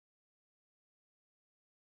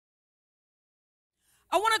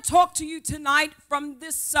I want to talk to you tonight from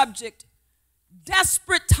this subject.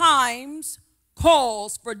 Desperate times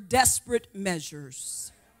calls for desperate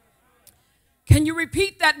measures. Can you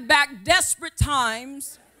repeat that back? Desperate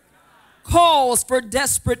times calls for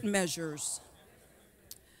desperate measures.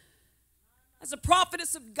 As a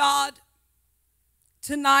prophetess of God,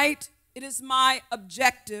 tonight it is my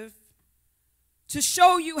objective to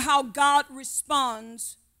show you how God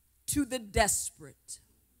responds to the desperate.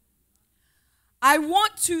 I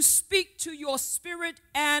want to speak to your spirit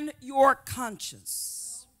and your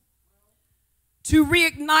conscience, to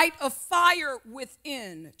reignite a fire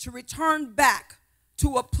within, to return back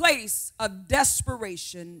to a place of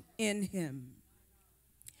desperation in Him.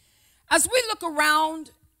 As we look around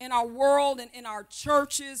in our world and in our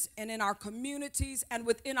churches and in our communities and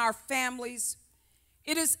within our families,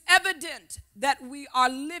 it is evident that we are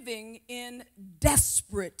living in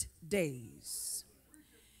desperate days.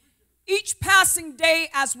 Each passing day,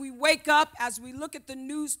 as we wake up, as we look at the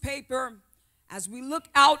newspaper, as we look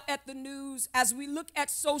out at the news, as we look at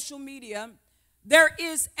social media, there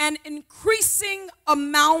is an increasing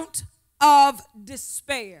amount of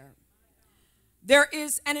despair. There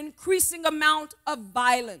is an increasing amount of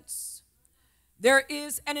violence. There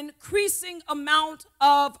is an increasing amount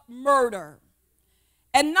of murder.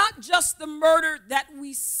 And not just the murder that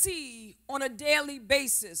we see on a daily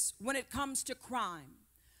basis when it comes to crime.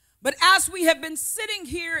 But as we have been sitting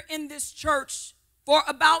here in this church for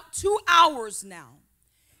about 2 hours now,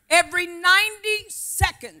 every 90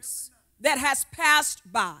 seconds that has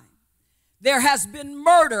passed by, there has been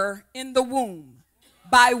murder in the womb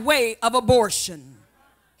by way of abortion.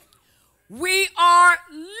 We are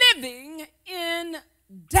living in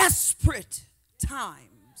desperate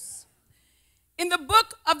times. In the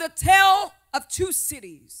book of the Tale of Two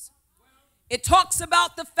Cities, it talks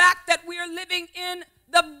about the fact that we are living in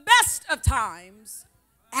the best of times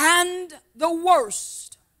and the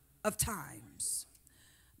worst of times.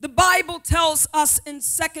 The Bible tells us in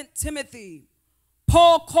 2 Timothy,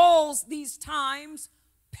 Paul calls these times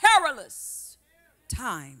perilous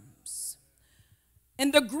times.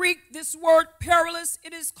 In the Greek, this word perilous,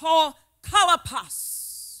 it is called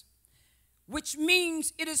kalapos, which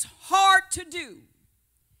means it is hard to do,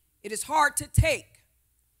 it is hard to take,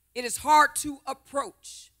 it is hard to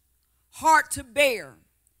approach, hard to bear.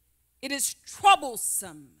 It is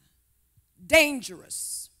troublesome,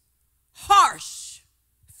 dangerous, harsh,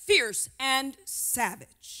 fierce, and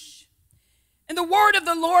savage. In the word of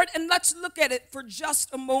the Lord, and let's look at it for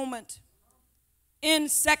just a moment, in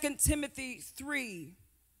 2 Timothy 3,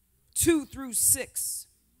 2 through 6,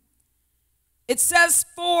 it says,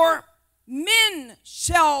 "For men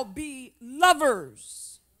shall be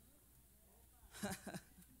lovers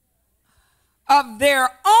of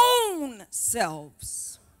their own selves,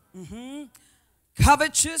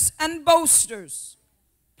 covetous and boasters,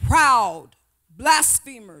 proud,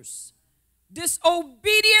 blasphemers,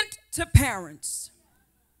 disobedient to parents,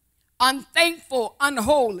 unthankful,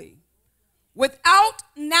 unholy, without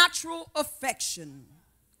natural affection,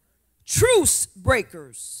 truce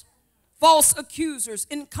breakers, false accusers,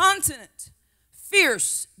 incontinent,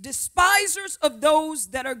 fierce, despisers of those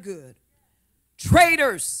that are good,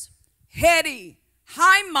 traitors, heady,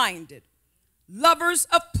 high-minded, lovers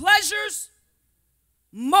of pleasures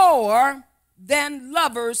more than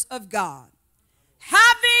lovers of God,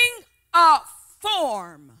 having a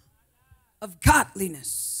form of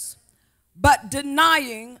godliness, but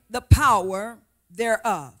denying the power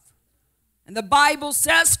thereof." And the Bible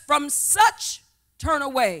says, "From such turn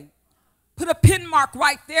away." Put a pin mark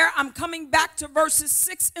right there. I'm coming back to verses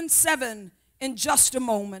 6 and 7 in just a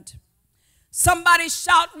moment. Somebody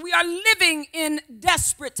shout, "We are living in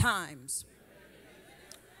desperate times."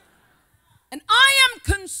 And I am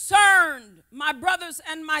concerned, my brothers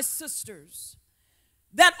and my sisters,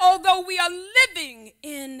 that although we are living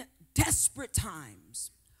in desperate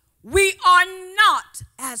times, we are not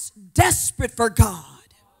as desperate for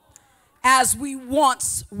God as we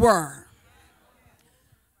once were.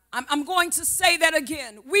 I'm going to say that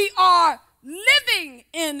again. We are living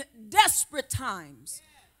in desperate times.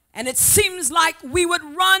 And it seems like we would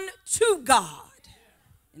run to God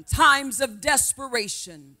in times of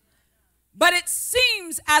desperation. But it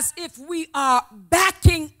seems as if we are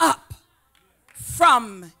backing up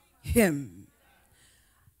from Him.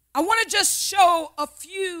 I want to just show a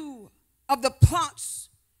few of the plots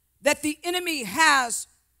that the enemy has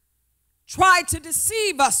tried to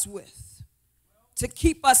deceive us with to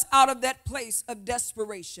keep us out of that place of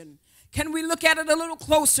desperation. Can we look at it a little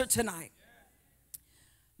closer tonight?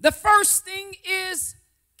 The first thing is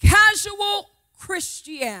casual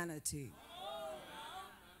Christianity.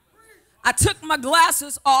 I took my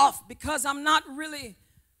glasses off because I'm not really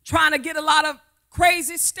trying to get a lot of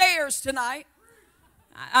crazy stares tonight.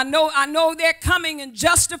 I know they're coming in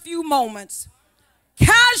just a few moments.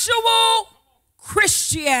 Casual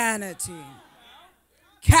Christianity.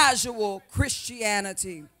 Casual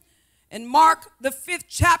Christianity. In Mark, the 5th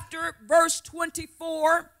chapter, verse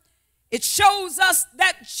 24, it shows us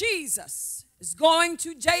that Jesus is going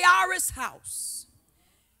to Jairus' house.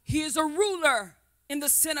 He is a ruler in the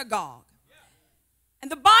synagogue.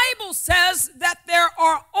 And the Bible says that there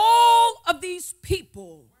are all of these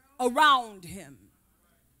people around him,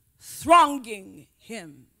 thronging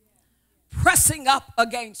him, pressing up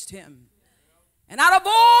against him. And out of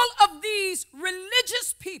all of these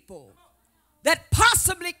religious people that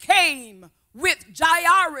possibly came with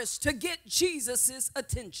Jairus to get Jesus'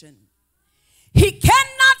 attention, he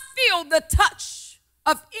cannot feel the touch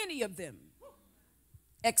of any of them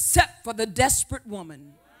except for the desperate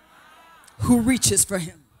woman who reaches for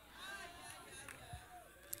him.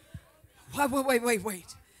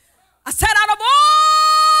 Wait. I said, out of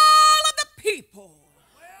all of the people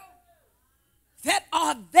that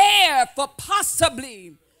are there for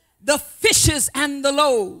possibly the fishes and the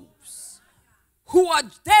loaves, who are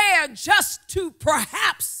there just to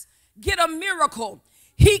perhaps get a miracle,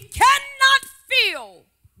 he cannot feel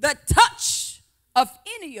the touch of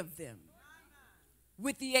any of them,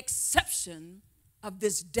 with the exception of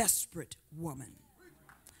this desperate woman.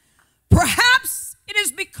 Perhaps it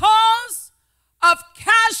is because of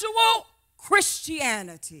casual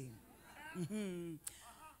Christianity.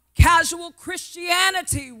 Casual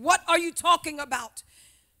Christianity. What are you talking about?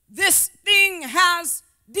 This thing has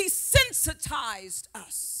desensitized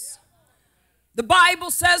us. The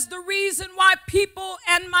Bible says the reason why people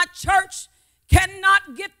and my church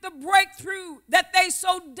cannot get the breakthrough that they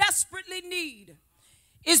so desperately need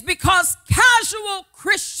is because casual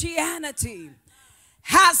Christianity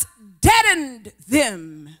has deadened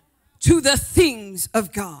them to the things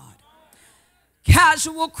of God.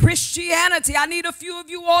 Casual Christianity. I need a few of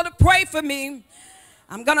you all to pray for me.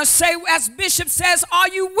 I'm going to say, as Bishop says, are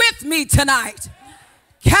you with me tonight?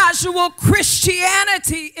 Casual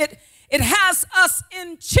Christianity, it has us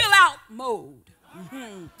in chill out mode.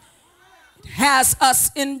 It has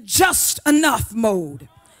us in just enough mode.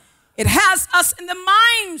 It has us in the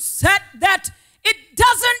mindset that it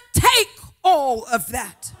doesn't take all of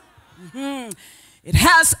that. It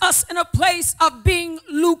has us in a place of being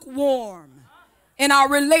lukewarm in our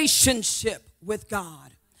relationship with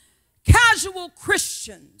God. Casual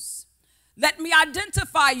Christians, let me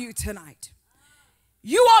identify you tonight.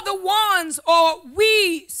 You are the ones, or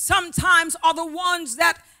we sometimes are the ones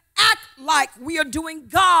that act like we are doing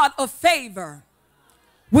God a favor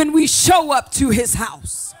when we show up to his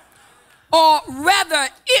house. Or rather,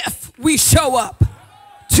 if we show up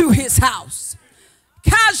to his house.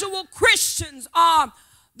 Casual Christians are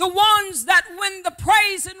the ones that when the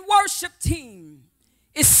praise and worship team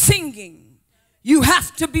is singing, you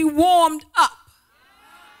have to be warmed up.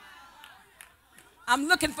 I'm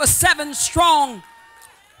looking for 7 strong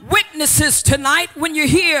witnesses tonight when you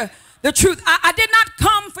hear the truth. I did not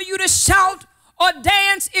come for you to shout or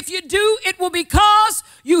dance. If you do, it will be because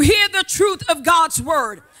you hear the truth of God's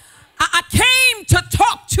word. I came to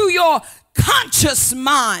talk to your conscious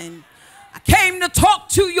mind. I came to talk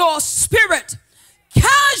to your spirit.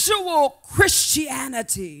 Casual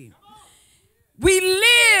Christianity.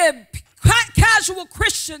 Casual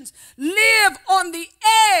Christians live on the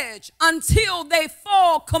edge until they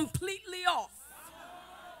fall completely off.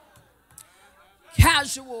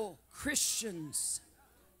 Casual Christians.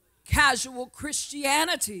 Casual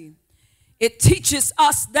Christianity. It teaches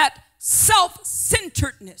us that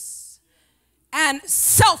self-centeredness and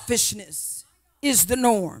selfishness is the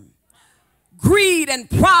norm. Greed and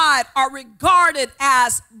pride are regarded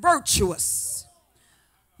as virtuous.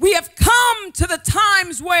 We have come to the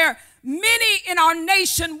times where many in our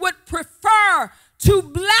nation would prefer to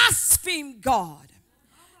blaspheme God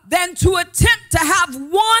than to attempt to have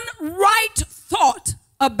one right thought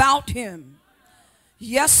about him.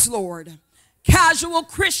 Yes, Lord. Casual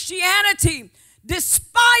Christianity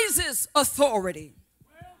despises authority.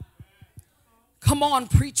 Come on,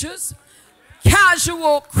 preachers.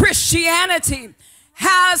 Casual Christianity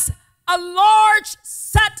has a large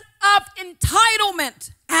set of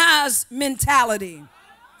entitlement as mentality.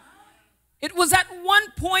 It was at one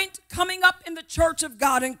point coming up in the church of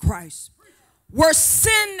God in Christ where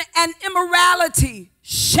sin and immorality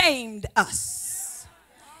shamed us.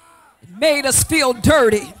 It made us feel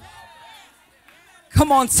dirty.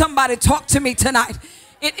 Come on, somebody talk to me tonight.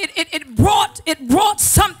 It brought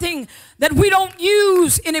something that we don't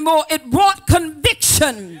use anymore. It brought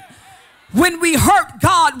conviction when we hurt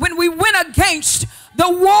God, when we went against the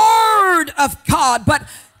word of God. But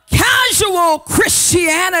casual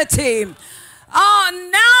Christianity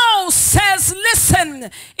now says, listen,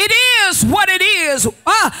 it is what it is.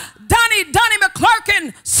 Donnie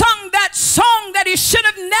McClurkin sung that song that he should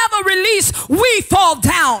have never released. We fall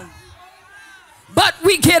down, but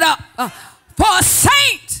we get up. For a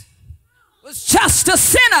saint was just a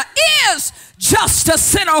sinner, is just a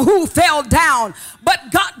sinner who fell down,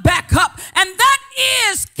 but got back up. And that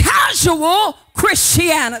is casual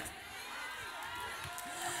Christianity.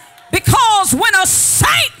 Because when a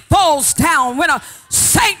saint falls down, when a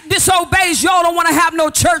saint disobeys, y'all don't want to have no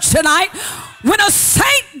church tonight. When a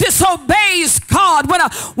saint disobeys God, when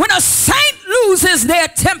a saint loses their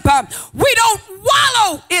temper, we don't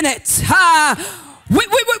wallow in it.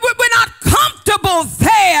 We're not comfortable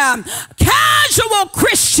there. Casual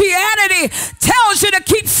Christianity tells you to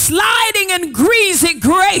keep sliding in greasy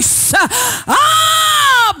grace.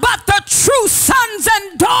 But the true sons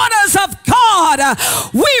and daughters of God,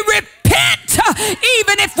 we repent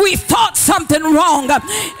even if we thought something wrong.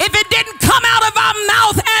 If it didn't come out of our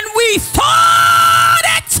mouth and we thought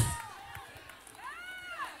it,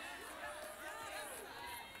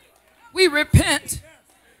 we repent.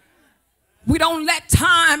 We don't let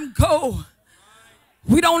time go.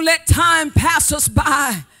 We don't let time pass us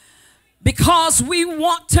by because we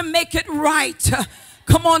want to make it right.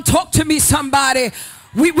 Come on, talk to me, somebody.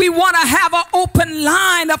 We want to have an open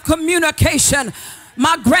line of communication.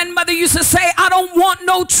 My grandmother used to say, I don't want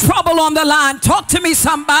no trouble on the line. Talk to me,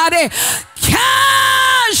 somebody.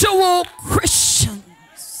 Casual Christians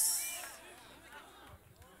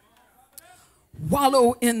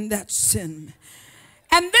wallow in that sin.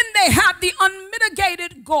 And then they have the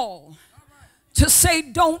unmitigated gall to say,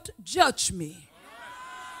 don't judge me.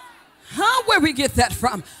 Huh? Where we get that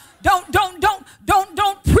from? Don't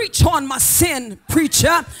preach on my sin,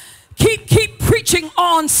 preacher. Keep preaching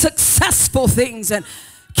on successful things and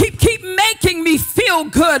keep making me feel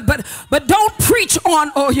good, but don't preach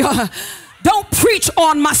on don't preach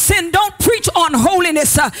on my sin. Don't preach on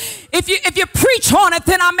holiness. If you preach on it,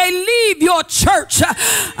 then I may leave your church.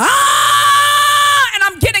 And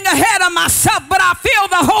I'm getting ahead of myself, but I feel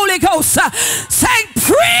the Holy Ghost saying,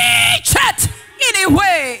 preach it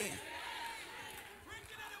anyway.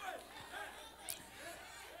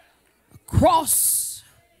 Across,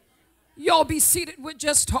 y'all be seated, we're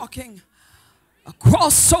just talking.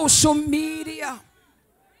 Across social media,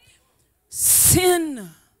 sin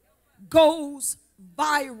goes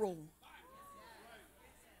viral.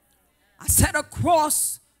 I said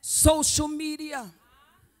across social media,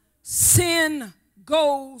 sin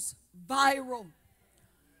goes viral,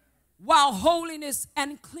 while holiness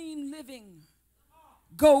and clean living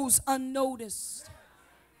goes unnoticed.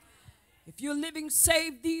 If you're living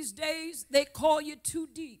saved these days, they call you too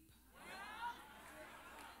deep.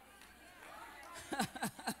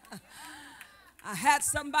 I had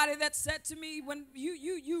somebody that said to me, when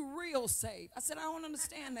you real saved. I said, I don't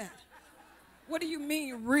understand that. What do you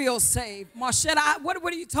mean real saved? Marshetta, what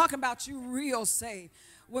are you talking about, you real saved?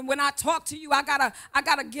 When I talk to you, I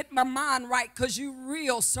gotta get my mind right because you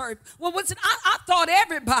real saved. Well, what's it? I thought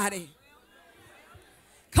everybody.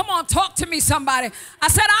 Come on, talk to me, somebody. I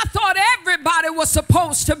said, I thought everybody was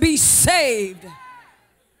supposed to be saved.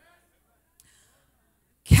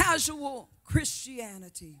 Casual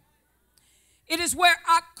Christianity. It is where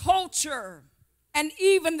our culture and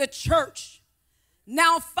even the church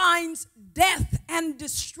now finds death and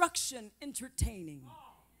destruction entertaining.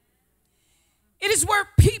 It is where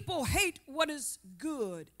people hate what is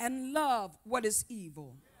good and love what is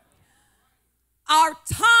evil. Our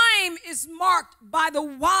time is marked by the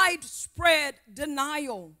widespread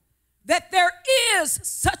denial that there is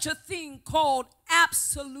such a thing called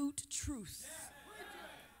absolute truth.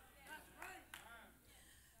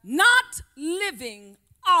 Not living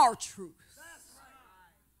our truth.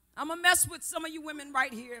 I'm going to mess with some of you women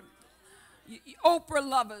right here. You Oprah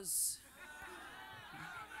lovers.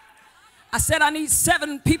 I said I need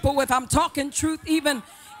 7 people if I'm talking truth, even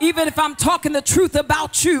if I'm talking the truth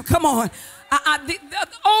about you. Come on. The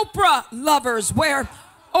Oprah lovers, where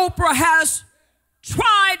Oprah has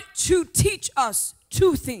tried to teach us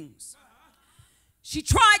 2 things. She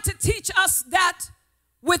tried to teach us that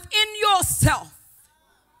within yourself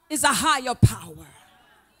is a higher power.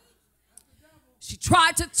 She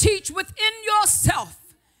tried to teach within yourself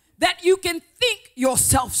that you can think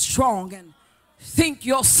yourself strong and think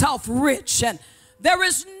yourself rich, and there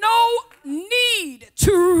is no need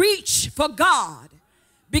to reach for God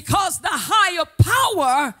because the higher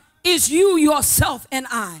power is you, yourself, and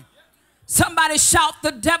I. Somebody shout,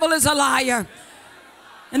 the devil is a liar.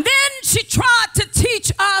 And then she tried to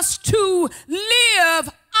teach us to live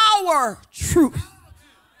our truth.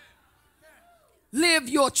 Live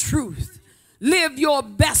your truth. Live your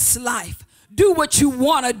best life. Do what you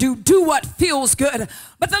want to do. Do what feels good.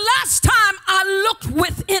 But the last time I looked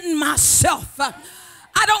within myself,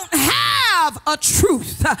 I don't have a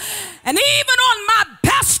truth. And even on my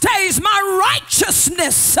best days, my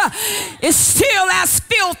righteousness is still as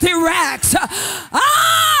filthy rags.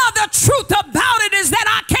 The truth about it is that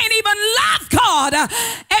I can't even love God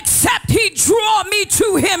except he draw me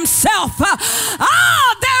to himself.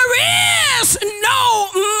 There is no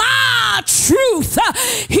my truth.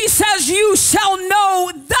 He says, you shall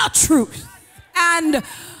know the truth, and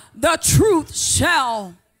the truth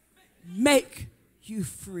shall make you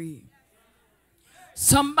free.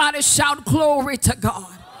 Somebody shout glory to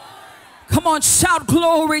God. Come on, shout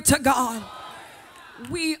glory to God.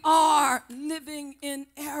 We are living in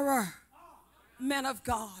error, men of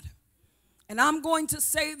God. And I'm going to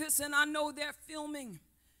say this, and I know they're filming.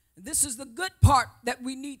 This is the good part that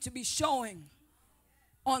we need to be showing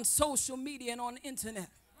on social media and on the internet.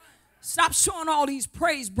 Stop showing all these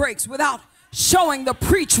praise breaks without showing the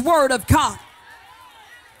preached word of God.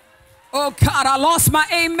 Oh God, I lost my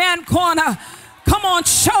amen corner. Come on,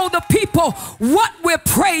 show the people what we're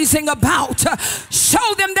praising about.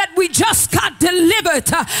 Show them that we just got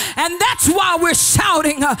delivered, and that's why we're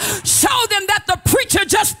shouting. Show them that the preacher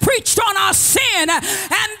just preached on our sin,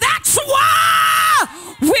 and that's why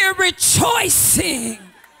we're rejoicing.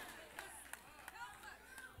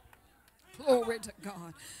 Glory to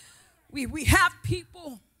God. We have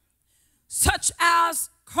people such as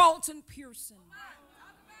Carlton Pearson.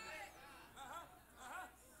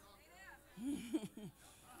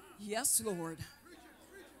 Yes, Lord.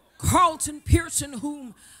 Carlton Pearson,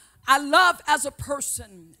 whom I love as a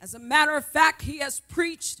person. As a matter of fact, he has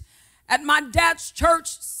preached at my dad's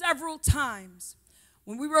church several times.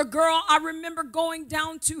 When we were a girl, I remember going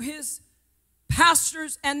down to his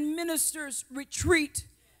pastors and ministers retreat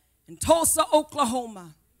in Tulsa,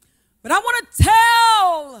 Oklahoma. But I want to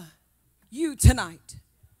tell you tonight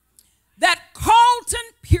that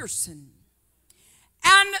Carlton Pearson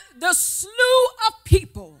and the slew of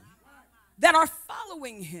people that are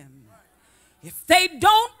following him, if they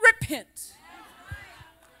don't repent,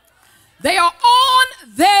 they are on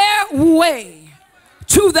their way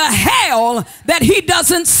to the hell that he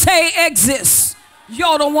doesn't say exists.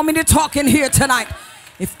 Y'all don't want me to talk in here tonight.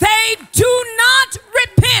 If they do not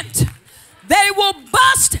repent, they will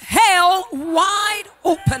bust hell wide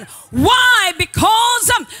open. Why?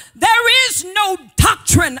 Because there is no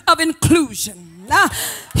doctrine of inclusion.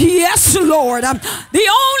 Yes, Lord. The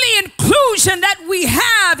only inclusion that we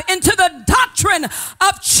have into the doctrine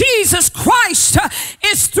of Jesus Christ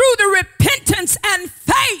is through the repentance and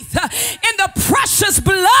faith in the precious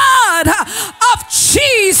blood of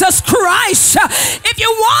Jesus Christ. If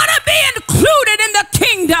you want to be included in the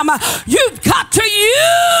kingdom, you've got to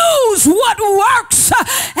use what works,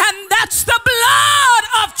 and that's the blood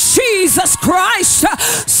of Jesus Christ.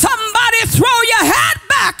 Somebody throw your head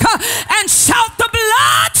back and shout, the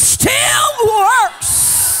blood still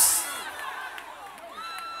works.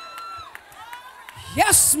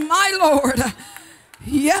 Yes, my Lord.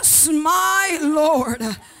 Yes, my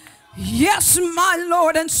Lord. Yes, my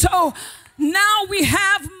Lord. And so now we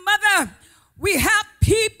have, Mother, we have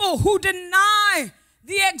people who deny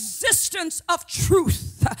the existence of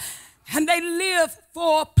truth, and they live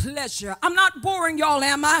for pleasure. I'm not boring y'all,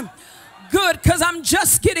 am I? Good, because I'm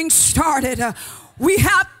just getting started. We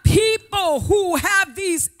have people who have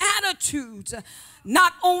these attitudes,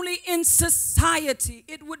 not only in society.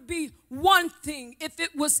 It would be one thing if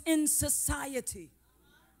it was in society.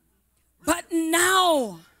 But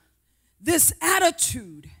now this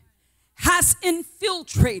attitude has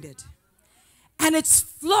infiltrated, and it's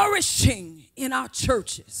flourishing in our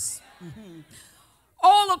churches.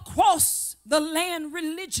 All across the land,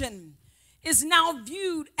 religion is now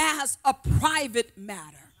viewed as a private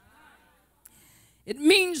matter. It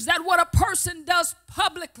means that what a person does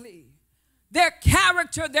publicly, their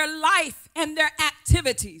character, their life, and their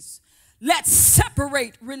activities, let's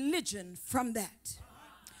separate religion from that.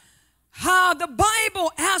 The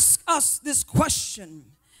Bible asks us this question.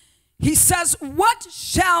 He says, what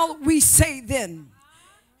shall we say then?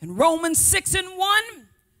 In Romans 6:1,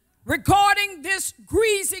 regarding this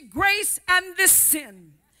greasy grace and this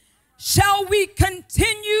sin, shall we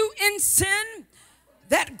continue in sin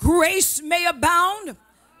that grace may abound?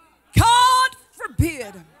 God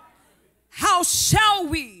forbid. How shall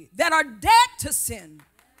we that are dead to sin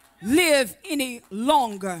live any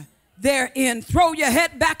longer therein? Throw your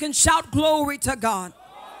head back and shout glory to God.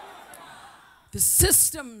 The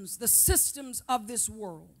systems of this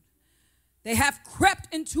world, they have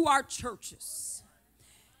crept into our churches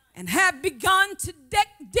and have begun to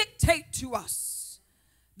dictate to us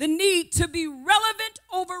the need to be relevant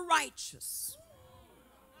over righteous.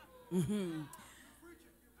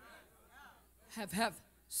 Have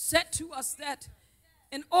said to us that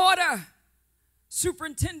in order,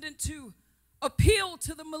 superintendent, to appeal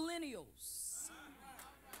to the millennials,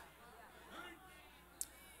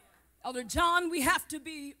 Elder John, we have to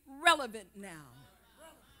be relevant now.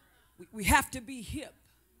 We have to be hip.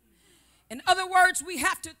 In other words, we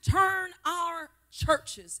have to turn our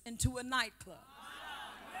churches into a nightclub.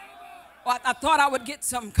 Oh, I thought I would get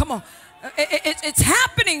some. Come on. It's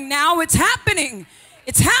happening now. It's happening.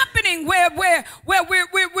 It's happening where we're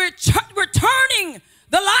turning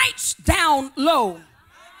the lights down low.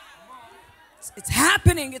 It's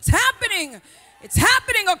happening. It's happening. It's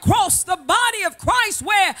happening across the body of Christ,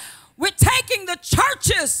 where we're taking the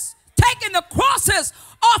churches, taking the crosses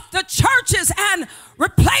off the churches and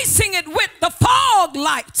replacing it with the fog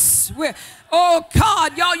lights. Oh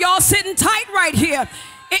God, y'all sitting tight right here.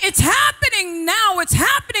 It's happening now. It's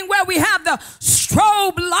happening where we have the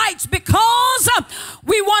strobe lights because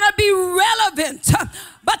we want to be relevant.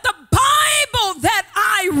 But the Bible that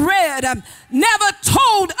I read never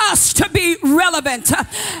told us to be relevant.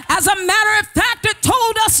 As a matter of fact, it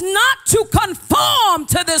told us not to conform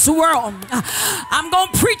to this world. I'm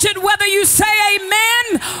going to preach it whether you say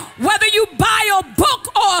amen, whether you buy a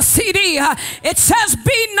book or a CD. It says,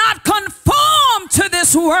 be not conformed to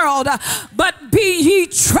this world, but be ye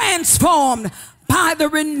transformed by the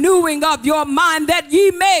renewing of your mind, that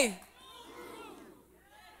ye may.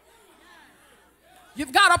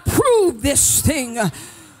 You've got to prove this thing.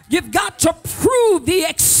 You've got to prove the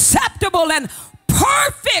acceptable and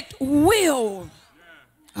perfect will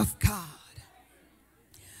of God.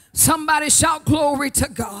 Somebody shout glory to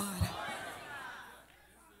God.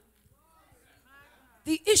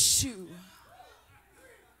 The issue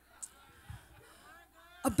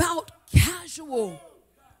about casual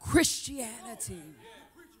Christianity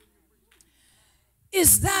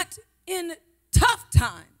is that in tough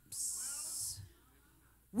times,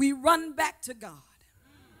 we run back to God.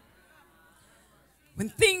 When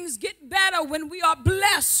things get better, when we are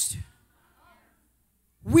blessed,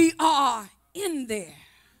 we are in there.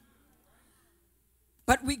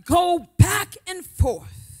 But we go back and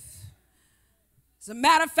forth. As a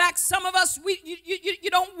matter of fact, some of us, you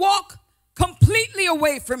don't walk completely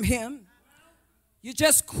away from Him. You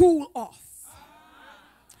just cool off.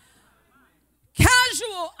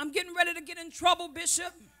 Casual, I'm getting ready to get in trouble,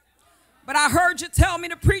 Bishop. But I heard you tell me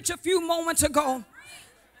to preach a few moments ago.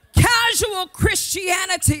 Casual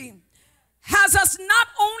Christianity has us not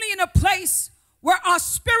only in a place where our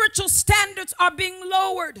spiritual standards are being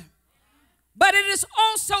lowered, but it is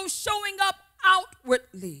also showing up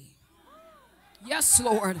outwardly. Yes,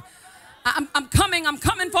 Lord. I'm coming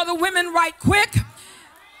for the women right quick.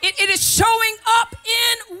 It is showing up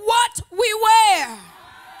in what we wear.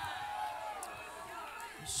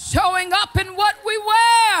 Showing up in what we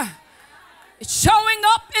wear. It's showing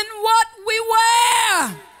up in what we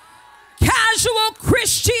wear. Casual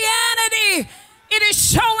Christianity, it is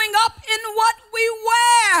showing up in what we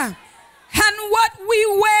wear and what we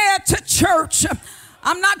wear to church.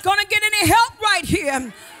 I'm not going to get any help right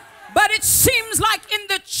here, but it seems like in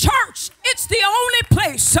the church, it's the only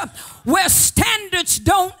place where standards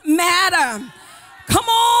don't matter. Come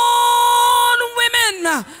on,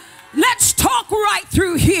 women, let's talk right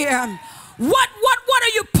through here. What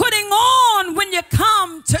are you putting on when you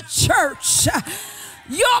come to church?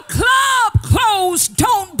 Your club clothes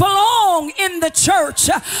don't belong in the church.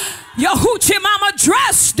 Your hoochie mama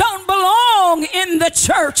dress don't belong in the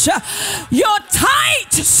church. Your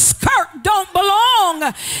tight skirt don't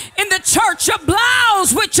belong in the church. Your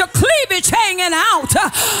blouse with your cleavage hanging out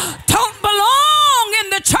don't belong in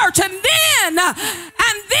the church. And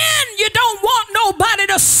then you don't want nobody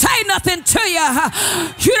to say nothing to you.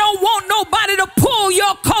 You don't want nobody to pull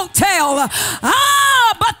your coattail.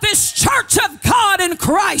 But this church of God in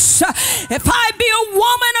Christ, if I be a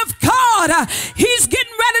woman of God, He's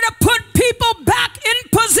getting ready to put people back in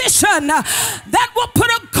position that will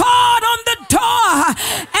put a guard on the door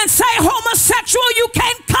and say, homosexual, you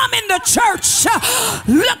can't come in the church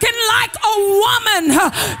looking like a woman.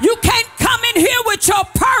 You can't come in here with your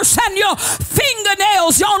purse and your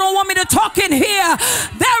fingernails. Y'all don't want me to talk in here.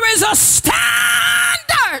 There is a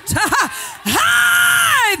standard.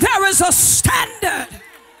 There is a standard.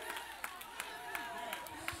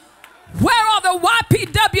 Where are the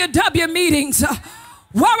YPWW meetings?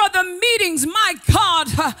 Where are the meetings? My God,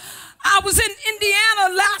 I was in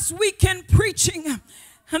Indiana last weekend preaching. preaching.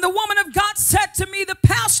 And the woman of God said to me, the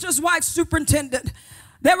pastor's wife, superintendent,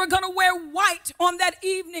 they were going to wear white on that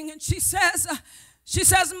evening. And she says,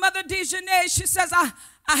 Mother Dejanay, she says, I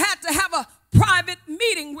had to have a private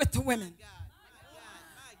meeting with the women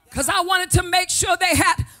because I wanted to make sure they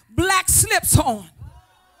had black slips on.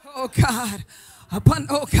 Oh, God.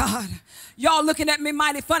 Oh, God. Y'all looking at me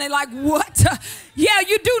mighty funny like, what? Yeah,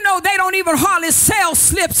 you do know they don't even hardly sell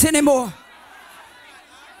slips anymore.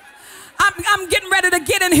 I'm getting ready to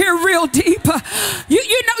get in here real deep.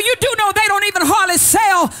 You do know they don't even hardly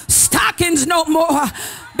sell stockings no more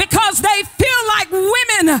because they feel like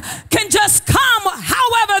women can just come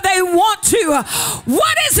however they want to.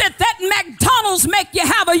 What is it that McDonald's make you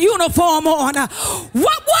have a uniform on?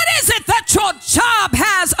 What is it that your job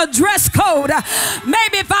has a dress code?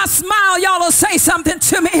 Maybe if I smile, y'all will say something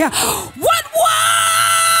to me. What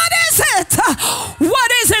is it?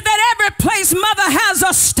 What is it that every place, mother, has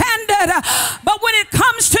a standard? But when it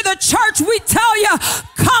comes to the church, we tell you,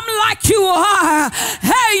 come like you are.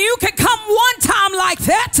 Hey, you can come one time like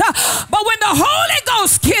that, but when the Holy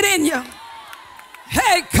Ghost get in you,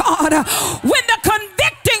 hey, God, when the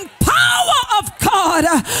convicting power of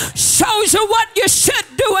God shows you what you should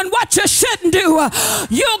do and what you shouldn't do,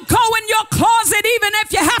 you'll go in your closet even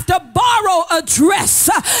if you have to borrow a dress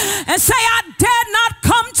and say, I dare not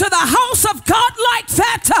come to the house of God like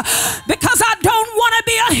that because I don't want to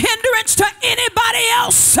be a hindrance to anybody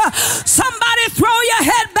else. Somebody throw your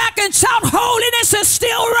head back and shout, holiness is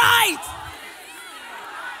still right.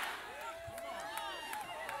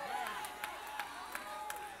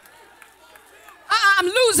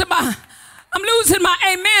 I'm losing my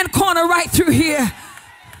amen corner right through here.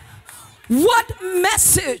 What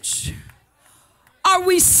message are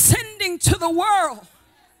we sending to the world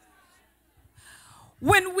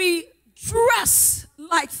when we dress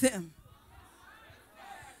like them?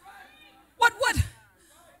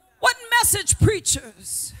 What message,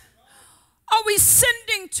 preachers, are we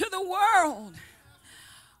sending to the world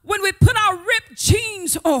when we put our ripped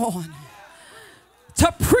jeans on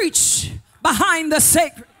to preach behind the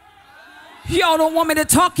sacred? Y'all don't want me to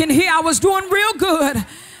talk in here. I was doing real good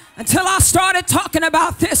until I started talking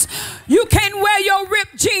about this. You can't wear your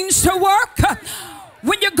ripped jeans to work.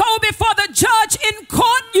 When you go before the judge in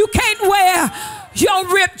court, you can't wear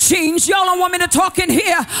your ripped jeans. Y'all don't want me to talk in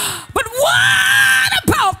here. But what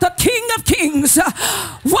about the King of Kings?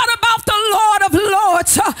 What about the Lord of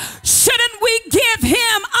Lords? Shouldn't we give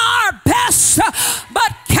him our best?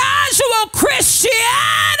 But casual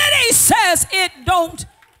Christianity says it don't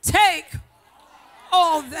take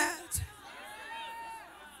all that.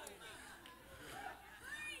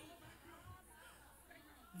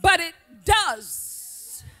 But it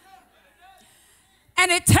does.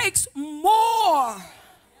 And it takes more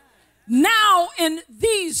now in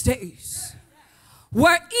these days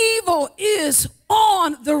where evil is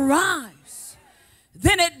on the rise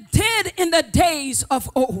than it did in the days of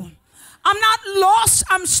old. I'm not lost.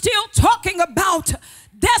 I'm still talking about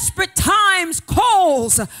desperate times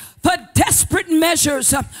calls for desperate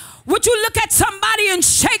measures. Would you look at somebody and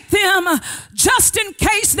shake them just in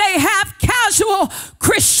case they have casual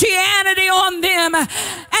Christianity on them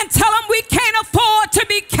and tell them we can't afford to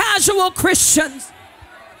be casual Christians?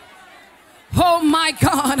 Oh my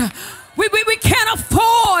God. We can't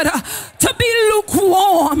afford to be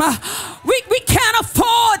lukewarm. We can't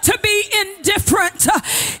afford to be indifferent.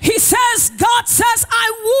 He says, God says,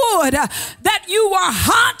 I would that you were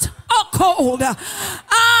hot or cold.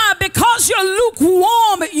 Because you're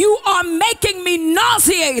lukewarm, you are making me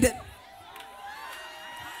nauseated.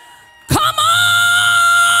 Come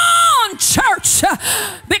on, church.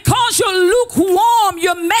 Because you're lukewarm,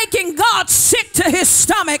 you're making God sick to his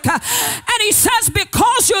stomach. And he says,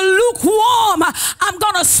 because you're lukewarm, I'm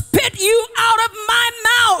going to spit you out of my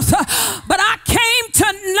mouth. But I came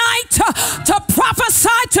tonight to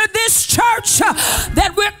prophesy to this church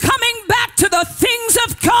that we're coming back to the things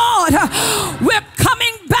of God. We're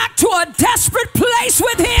coming back to a desperate place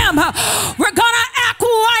with him. We're going to act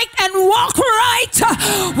right and walk right.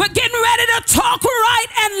 We're getting ready to talk right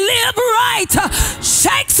and live right.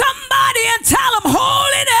 Shake somebody and tell them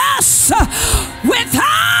holiness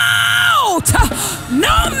without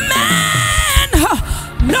no man,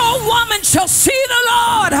 no woman shall see the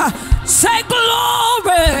Lord. Say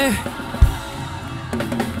glory.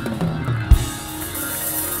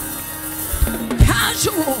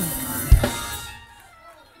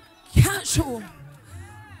 Casual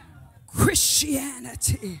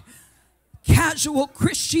Christianity. Casual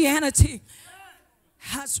Christianity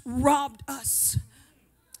has robbed us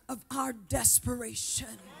of our desperation.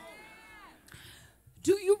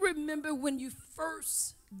 Do you remember when you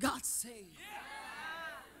first got saved?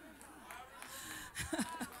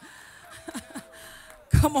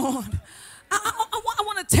 Come on. I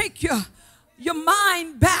want to take your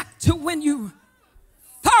mind back to when you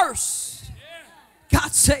first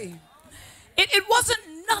got saved. It wasn't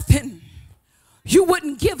nothing you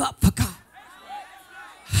wouldn't give up for God.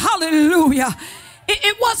 Hallelujah.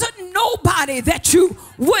 It wasn't nobody that you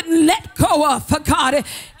wouldn't let go of for God.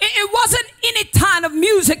 It wasn't any kind of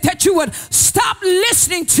music that you would stop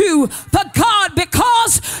listening to for God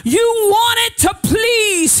because you wanted to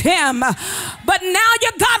please Him. But now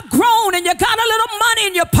you got grown and you got a little money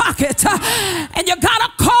in your pocket and you got a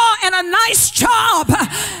car and a nice job,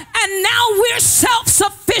 and now we're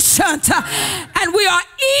self-sufficient and we are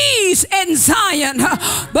ease in Zion.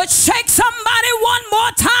 But shake somebody one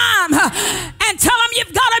more time and tell them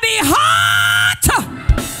you've got to be hot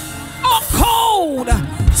or cold.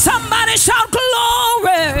 Somebody shout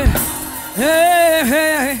glory. Hey,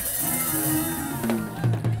 hey.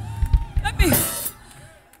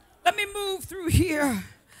 Let me move through here.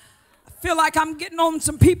 I feel like I'm getting on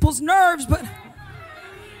some people's nerves, but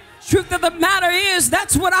truth of the matter is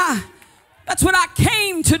that's what I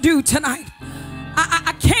came to do tonight.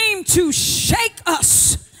 I came to shake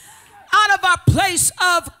us out of our place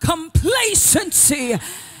of complacency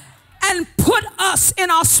and put us in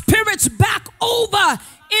our spirits back over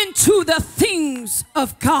into the things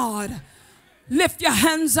of God. Lift your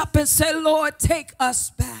hands up and say, Lord, take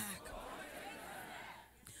us back.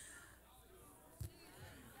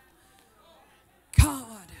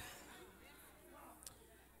 God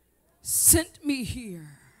sent me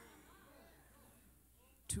here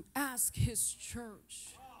to ask His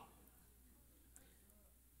church,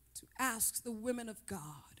 to ask the women of God,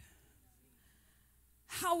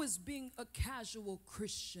 how is being a casual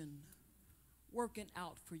Christian working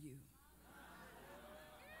out for you?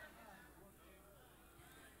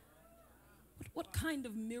 What kind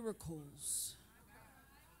of miracles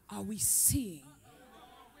are we seeing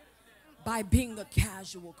by being a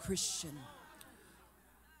casual Christian?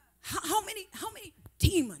 How many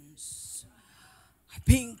demons are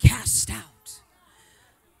being cast out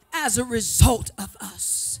as a result of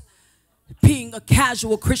us being a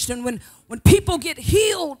casual Christian? When people get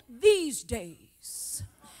healed these days,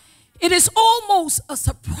 it is almost a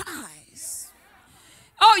surprise.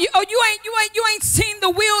 You ain't seen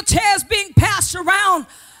the wheelchairs being passed around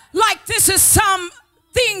like this is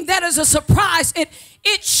something that is a surprise.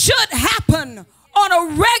 It should happen on a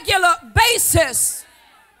regular basis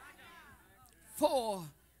for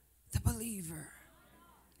the believer.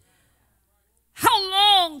 How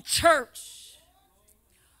long, church,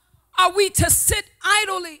 are we to sit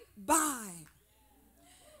idly by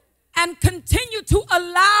and continue to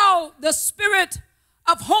allow the spirit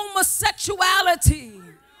of homosexuality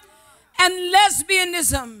and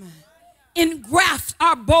lesbianism engraft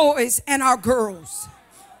our boys and our girls?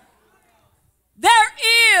 There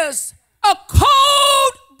is a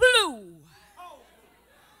code blue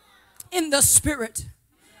in the spirit.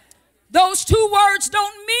 Those two words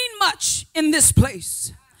don't mean much in this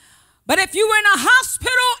place. But if you were in a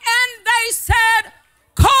hospital and they said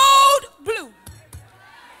code blue,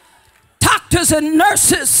 doctors and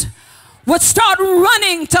nurses would start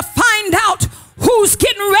running to find out who's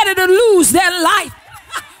getting ready to lose their life.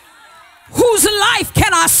 Whose life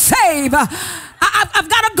can I save? I've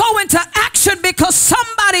got to go into action because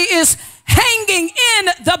somebody is hanging in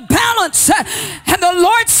the balance. And the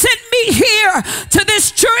Lord sent me here to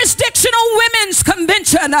this jurisdictional women's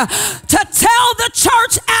convention to tell the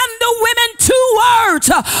church and the women two words: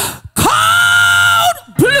 code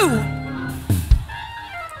blue.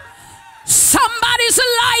 Somebody's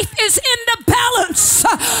life is in the balance.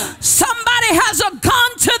 Somebody has a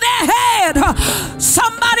gun to their head.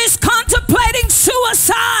 Somebody's contemplating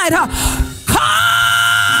suicide.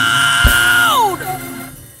 Code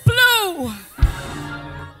blue.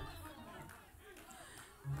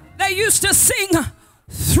 They used to sing,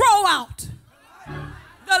 throw out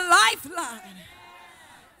the lifeline.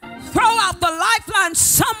 Throw out the lifeline.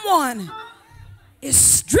 Someone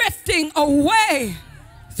is drifting away.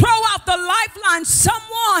 Throw out the lifeline.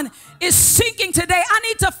 Someone is sinking today. I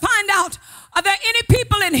need to find out, are there any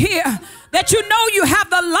people in here that you know you have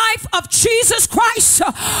the life of Jesus Christ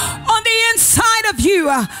on the inside of you?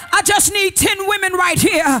 I just need 10 women right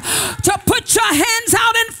here to put your hands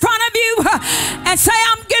out in front of you and say,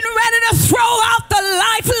 I'm getting ready to throw out the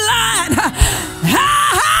lifeline.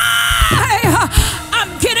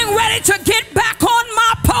 I'm getting ready to get back on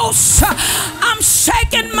my post. I'm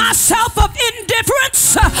shaking myself of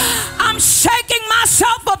indifference. I'm shaking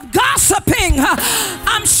myself of gossiping.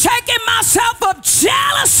 I'm shaking myself yourself of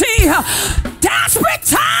jealousy. Desperate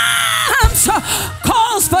times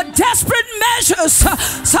calls for desperate measures.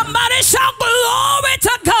 Somebody shout glory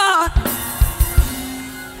to God.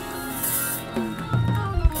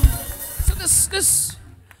 So this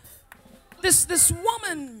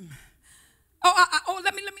woman.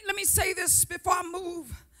 Let me say this before I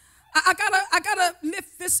move. I gotta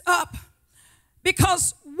lift this up,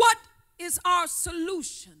 because what is our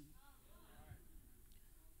solution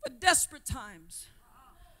for desperate times?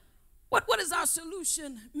 What is our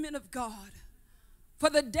solution, men of God, for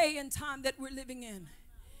the day and time that we're living in?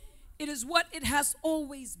 It is what it has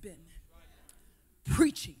always been: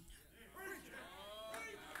 preaching.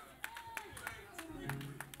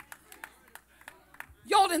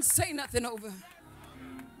 Y'all didn't say nothing over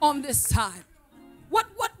on this side. What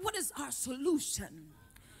is our solution?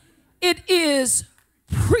 It is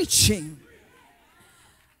preaching.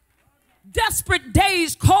 Desperate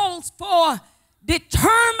days calls for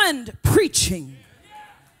determined preaching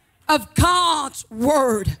of God's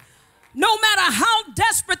word. No matter how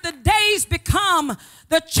desperate the days become,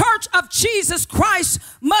 the Church of Jesus Christ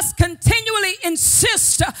must continually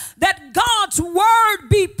insist that God's word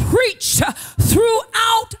be preached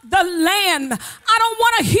throughout the land. I don't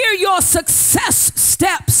want to hear your success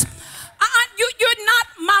steps. You're not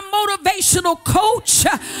my motivational coach.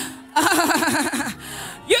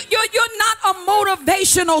 You're not a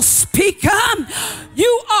motivational speaker.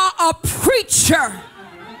 You are a preacher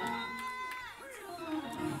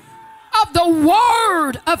of the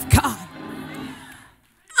word of God.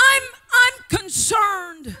 I'm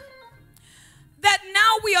concerned that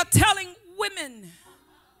now we are telling women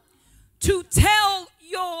to tell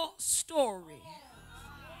your story.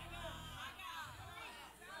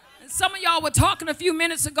 And some of y'all were talking a few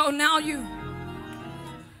minutes ago. Now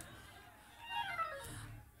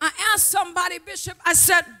I asked somebody, Bishop, I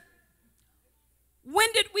said,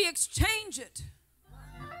 when did we exchange it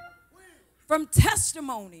from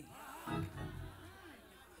testimony?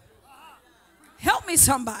 Help me,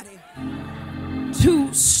 somebody.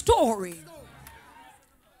 To story.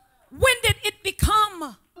 When did it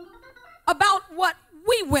become about what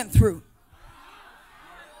we went through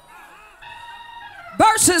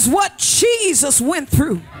versus what Jesus went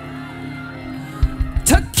through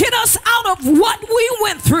to get us out of what we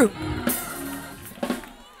went through?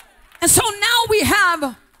 And so now we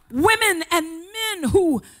have women and men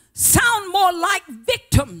who sound more like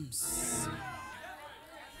victims.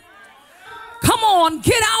 Come on,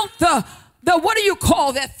 get out the what do you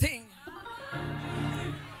call that thing?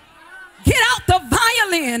 Get out the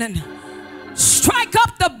violin and strike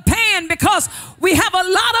up the band, because we have a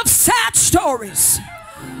lot of sad stories.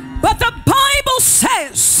 But the Bible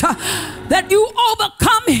says that you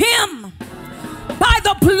overcome him by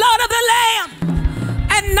the blood of the Lamb,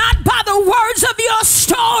 and not by the words of your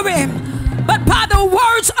story, but by the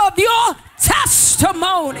words of your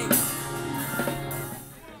testimony.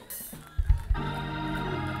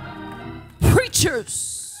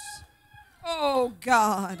 Preachers, oh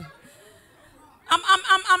God,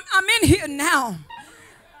 I'm in here now.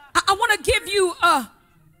 I want to give you a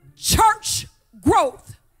church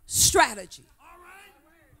growth strategy.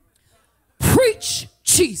 Preach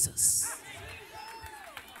Jesus.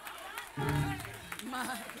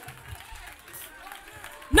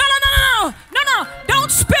 No.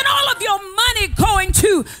 Don't spend all of your money going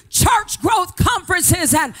to church growth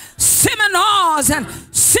conferences and seminars and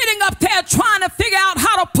sitting up there trying to figure out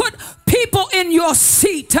how to put people in your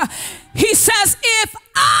seat. He says, if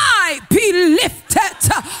I be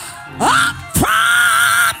lifted up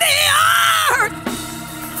from the earth,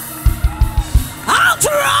 I'll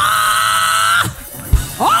draw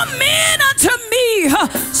all men unto me.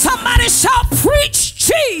 Somebody shall preach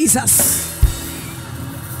Jesus.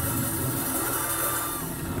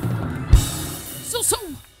 So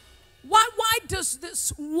why does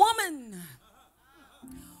this woman,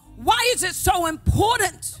 why is it so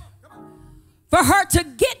important for her to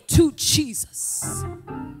get to Jesus?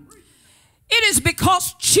 It is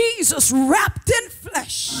because Jesus, wrapped in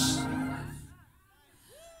flesh,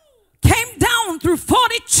 came down through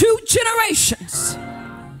 42 generations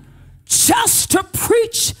just to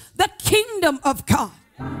preach the kingdom of God.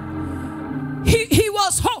 He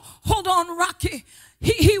was, hold on, Rocky.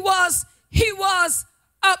 He was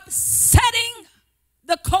upsetting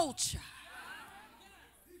the culture.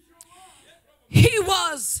 He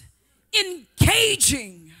was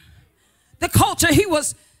engaging the culture. He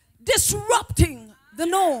was disrupting the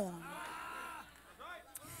norm.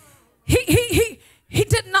 He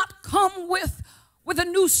did not come with a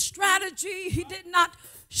new strategy. He did not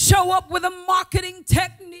show up with a marketing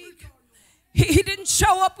technique. He didn't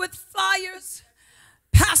show up with flyers,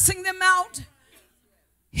 passing them out.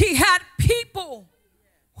 He had people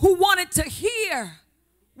who wanted to hear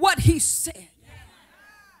what he said.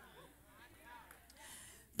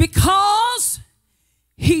 Because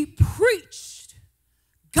he preached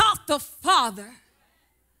God the Father,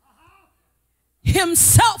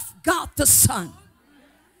 himself God the Son,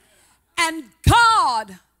 and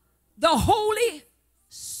God the Holy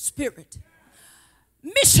Spirit.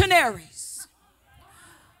 Missionaries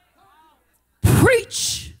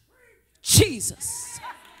preach Jesus.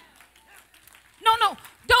 No,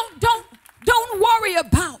 don't worry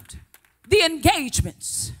about the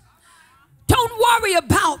engagements. Don't worry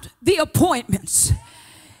about the appointments.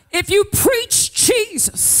 If you preach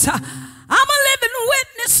Jesus, I'm a living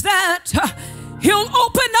witness that he'll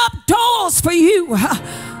open up doors for you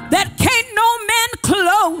that can't no man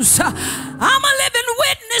close. I'm a living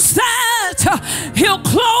witness that he'll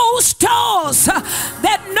close doors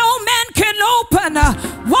that no man can open.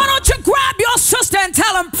 Why don't you grab your sister and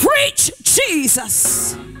tell him, preach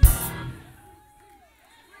Jesus.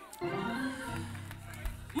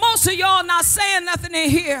 Most of y'all not saying nothing in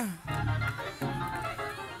here.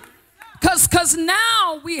 Because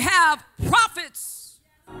now we have prophets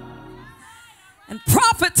and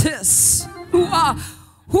prophetess who are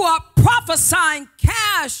prophesying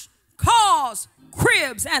cash, cars,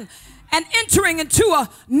 cribs, and entering into a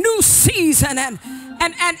new season and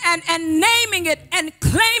naming it and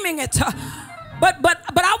claiming it. But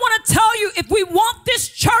I want to tell you, if we want this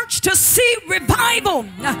church to see revival,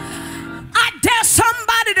 I dare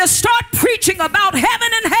somebody to start preaching about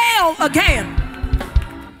heaven and hell again.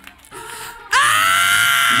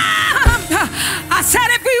 I said,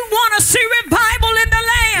 if we want to see revival in the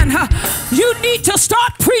land, you need to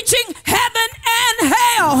start preaching heaven and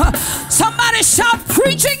hell. Somebody shout,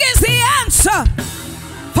 preaching is the answer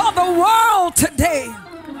for the world today.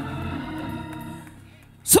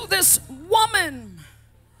 So this woman,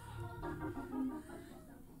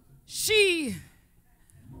 she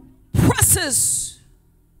presses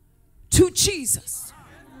to Jesus.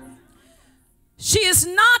 She is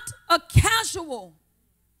not a casual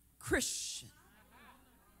Christian.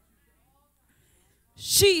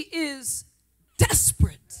 She is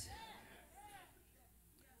desperate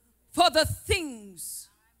for the things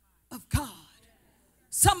of God.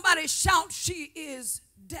 Somebody shout, she is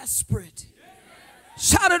desperate.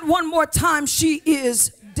 Shout it one more time, she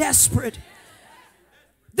is desperate.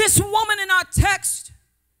 This woman in our text,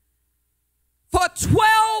 for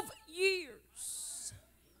 12 years,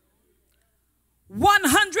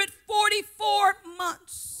 144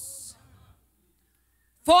 months,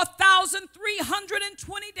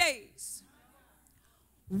 4,320 days,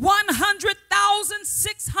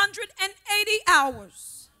 100,680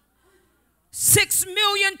 hours,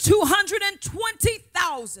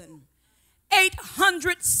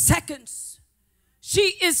 6,220,800 seconds.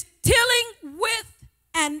 She is dealing with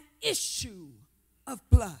an issue of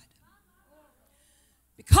blood.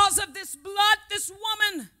 Because of this blood, this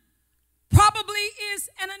woman probably is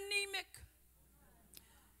an anemic.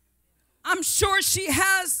 I'm sure she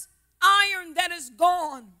has iron that is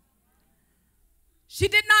gone. She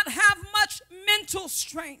did not have much mental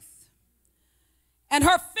strength. And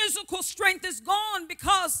her physical strength is gone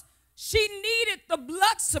because she needed the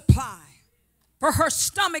blood supply for her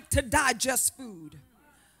stomach to digest food.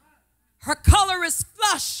 Her color is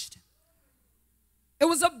flushed. It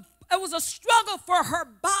was a struggle for her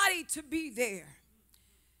body to be there.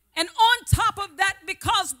 And on top of that,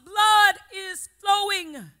 because blood is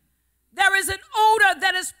flowing, there is an odor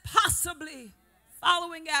that is possibly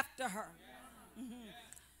following after her.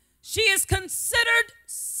 She is considered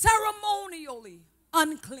ceremonially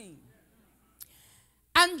unclean.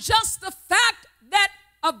 And just the fact that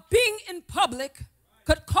of being in public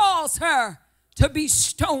could cause her to be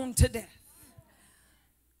stoned to death.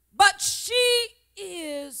 But she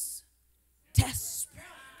is desperate.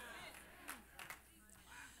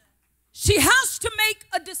 She has to make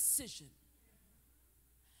a decision.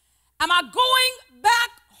 Am I going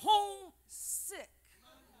back home sick?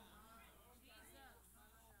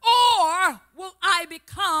 Or will I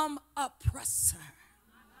become a oppressor?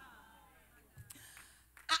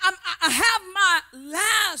 I have my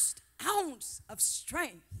last ounce of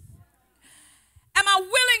strength. Am I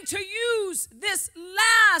willing to use this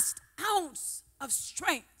last ounce of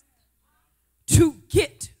strength to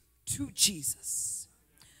get to Jesus?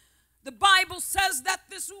 The Bible says that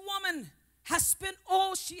this woman has spent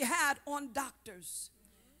all she had on doctors.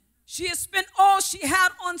 She has spent all she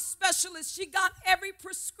had on specialists. She got every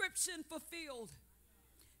prescription fulfilled.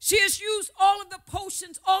 She has used all of the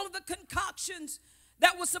potions, all of the concoctions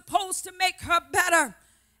that was supposed to make her better.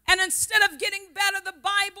 And instead of getting better, the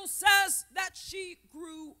Bible says that she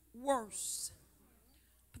grew worse.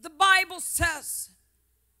 But the Bible says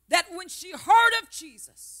that when she heard of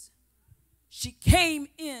Jesus, she came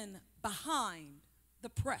in behind the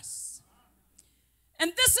press.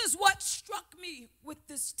 And this is what struck me with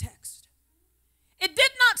this text. It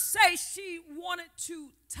did not say she wanted to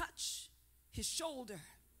touch his shoulder.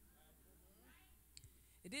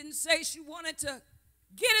 It didn't say she wanted to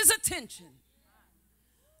get his attention.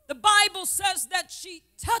 The Bible says that she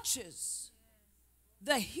touches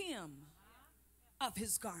the hem of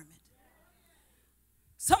his garment.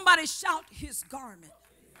 Somebody shout, his garment.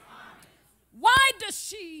 Why does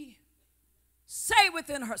she say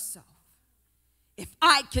within herself, if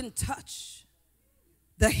I can touch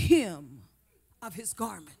the hem of his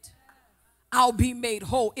garment, I'll be made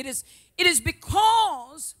whole? It is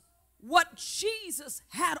because what Jesus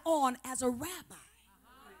had on as a rabbi,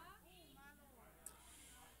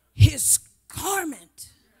 his garment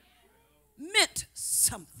meant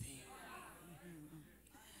something.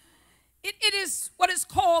 It is what is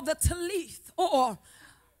called the talith, or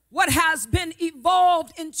what has been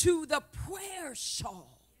evolved into the prayer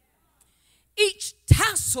shawl. Each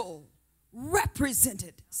tassel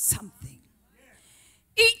represented something.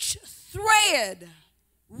 Each thread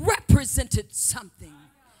represented something.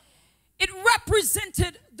 It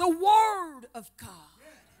represented the Word of God.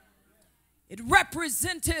 It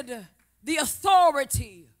represented the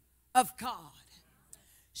authority of God.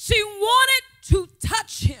 She wanted to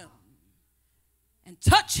touch him and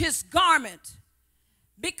touch his garment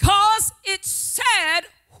because it said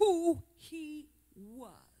who he was.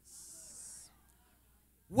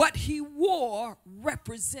 What he wore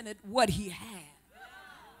represented what he had.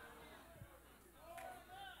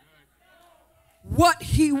 What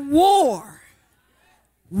he wore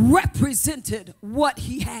represented what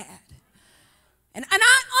he had. And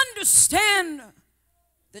I understand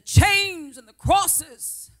the chains and the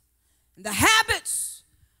crosses and the habits,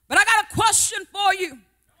 but I got a question for you.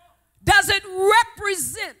 Does it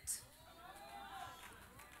represent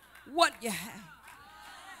what you have?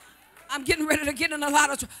 I'm getting ready to get in a lot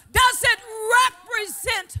of trouble. Does it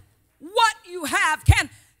represent what you have? Can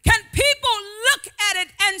people look at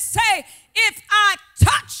it and say, if I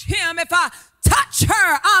touch him, if I touch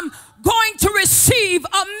her, I'm going to receive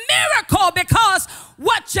a miracle, because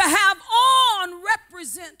what you have on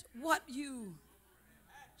represent what you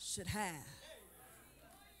should have.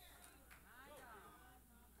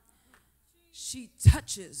 She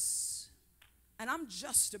touches, and I'm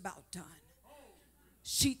just about done.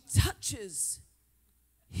 She touches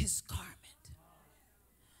his garment.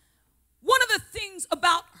 One of the things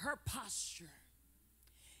about her posture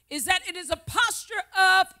is that it is a posture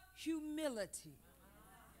of humility.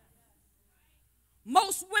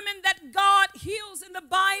 Most women that God heals in the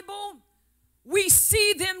Bible, we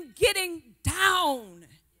see them getting down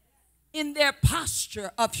in their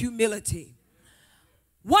posture of humility.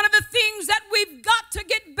 One of the things that we've got to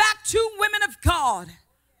get back to, women of God,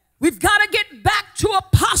 we've got to get back to a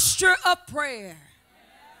posture of prayer.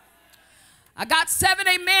 I got 7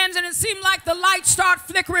 amens, and it seemed like the lights start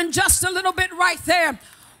flickering just a little bit right there.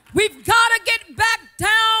 We've got to get back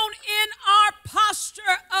down in our posture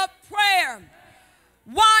of prayer.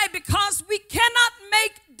 Why? Because we cannot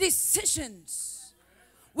make decisions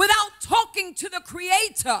without talking to the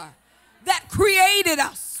Creator that created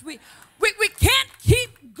us. We can't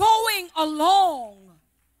keep going along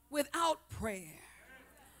without prayer.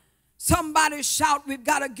 Somebody shout, we've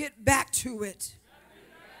got to get back to it.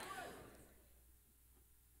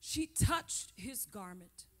 She touched his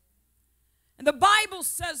garment. And the Bible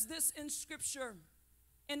says this in Scripture,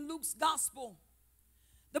 in Luke's Gospel.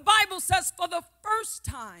 The Bible says, for the first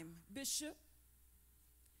time, Bishop,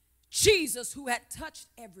 Jesus, who had touched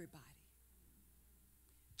everybody,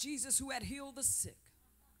 Jesus, who had healed the sick,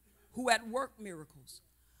 who had worked miracles,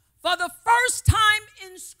 for the first time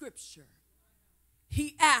in Scripture,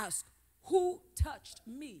 he asked, who touched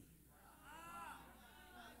me?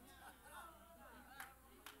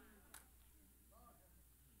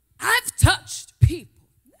 I've touched people.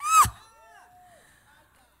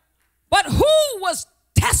 But who was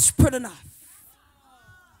desperate enough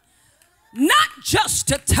not just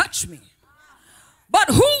to touch me, but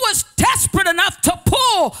who was desperate enough to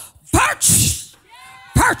pull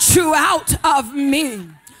virtue out of me?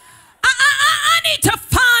 I need to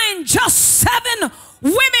find just 7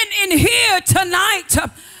 women in here tonight.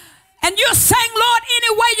 And you're saying, Lord,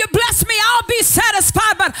 any way you bless me, I'll be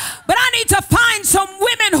satisfied. But I need to find some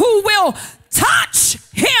women who will touch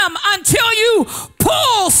him until you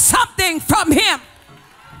pull something from him.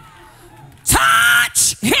 Touch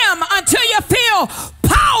feel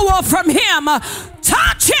power from him.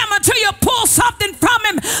 Touch him until you pull something from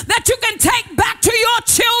him that you can take back to your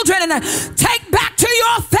children and take back to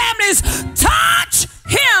your families. Touch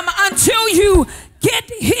him until you get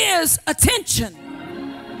his attention.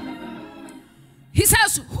 He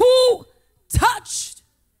says, who touched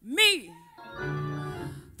me?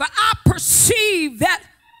 For I perceive that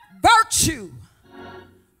virtue,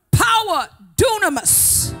 power,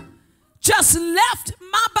 dunamis, just left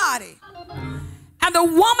my body. And the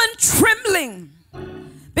woman trembling,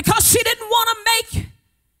 because she didn't want to make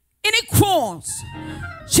any quarrels,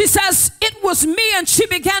 she says, it was me. And she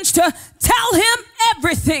begins to tell him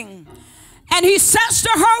everything. And he says to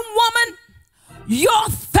her, woman, your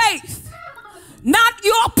faith, not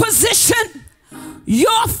your position,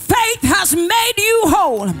 your faith has made you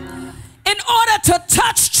whole. In order to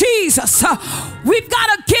touch Jesus, we've got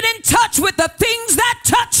to get in touch with the things that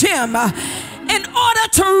touch him. In order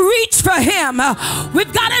to reach for him,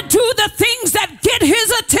 we've got to do the things that get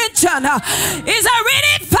his attention. Is there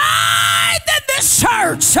any faith in this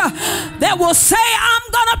church that will say,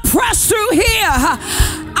 I'm going to press through here?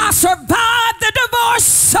 I survived the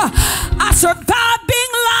divorce. I survived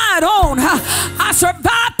being lied on. I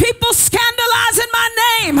survived people scandalizing my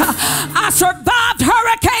name. I survived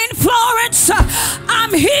Hurricane Florence.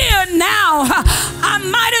 I'm here now. I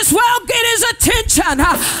might as well get his attention.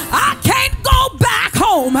 I can't go back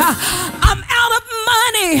home. I'm out of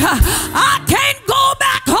money. I can't go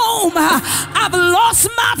back home. I've lost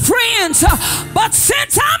my friends. But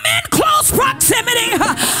since I'm in close proximity,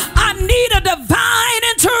 I need a divine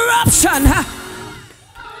interruption.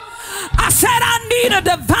 I said I need a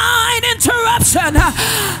divine interruption.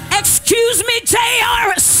 Excuse me,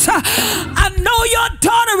 Jairus. I know your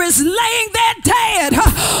daughter is laying there dead,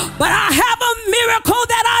 but I have a miracle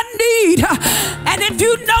that I need. And if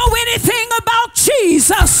you know anything about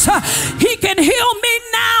Jesus, he can heal me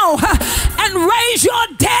now and raise your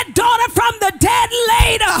dead daughter from the dead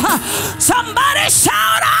later. Somebody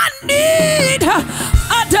shout, I need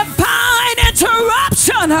a divine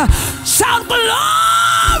interruption. Shout glory.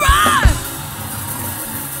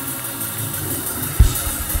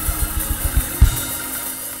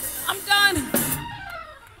 I'm done.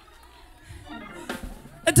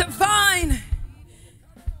 A divine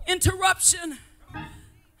interruption,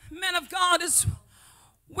 man of God, is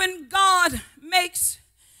when God makes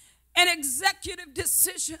an executive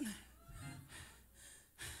decision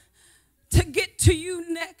to get to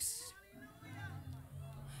you next.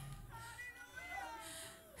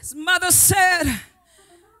 As Mother said,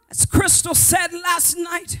 as Crystal said last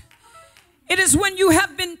night, it is when you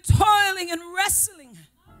have been toiling and wrestling,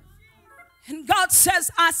 and God says,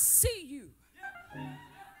 I see you.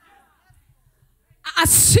 I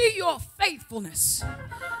see your faithfulness.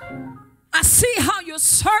 I see how you're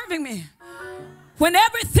serving me when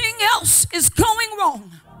everything else is going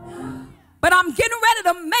wrong. But I'm getting ready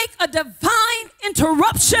to make a divine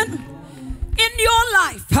interruption in your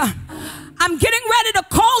life. I'm getting ready to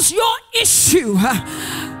cause your issue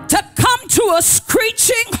to come to a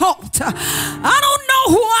screeching halt. I don't know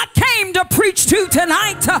who I came to preach to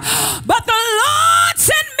tonight, but the Lord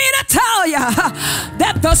sent me to tell you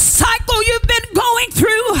that the cycle you've been going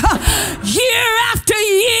through year after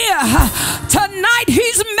year, tonight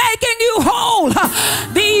he's making you whole.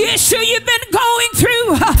 The issue you've been going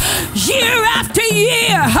through year after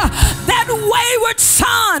year, that wayward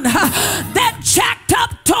son, that jacked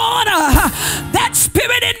up daughter, that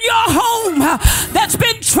spirit in your home that's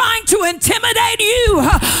been trying to intimidate you,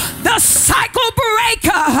 the cycle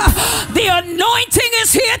breaker, the anointing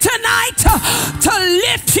is here tonight to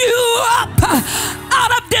lift you up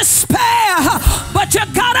out of despair. But you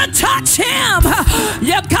gotta touch him.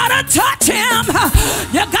 You gotta touch him.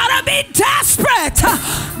 You gotta be desperate.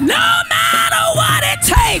 No matter what it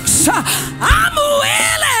takes, I'm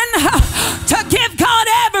willing to give God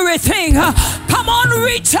everything. Come on,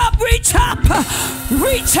 reach up, reach up,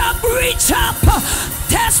 reach up, reach up.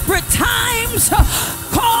 Desperate times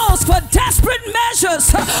calls for desperate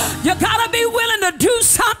measures. You gotta be willing to do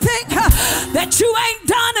something that you ain't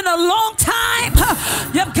done in a long time.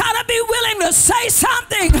 You gotta be willing to say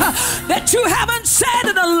something that you haven't said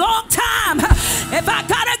in a long time. If I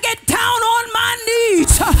gotta get down on my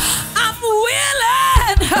knees, I'm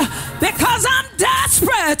willing, because I'm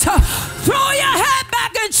desperate. Throw your head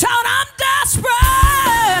back and shout, I'm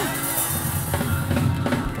desperate.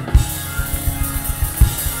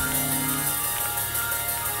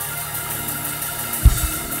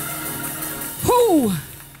 Who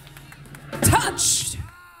touched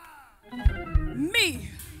me?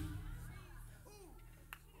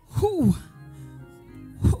 Who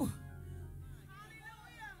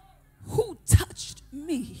touched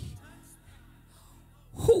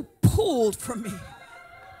for me.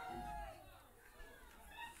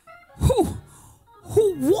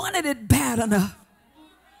 Who wanted it bad enough?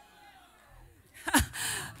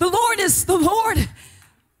 The Lord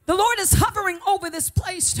is hovering over this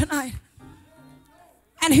place tonight.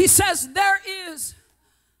 And he says there is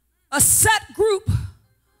a set group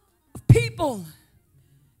of people,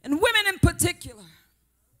 and women in particular.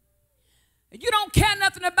 You don't care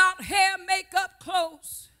nothing about hair, makeup,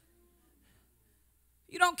 clothes.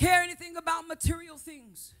 You don't care anything about material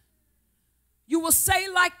things. You will say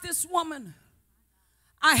like this woman,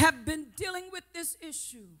 I have been dealing with this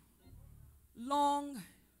issue long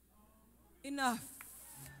enough.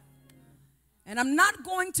 And I'm not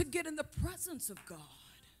going to get in the presence of God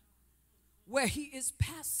where he is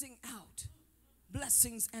passing out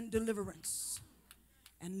blessings and deliverance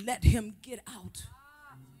and let him get out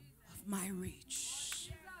of my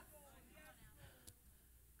reach.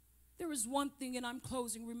 There is one thing, and I'm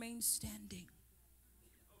closing, remain standing.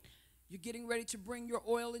 You're getting ready to bring your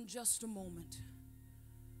oil in just a moment.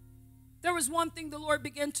 There was one thing the Lord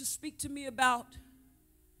began to speak to me about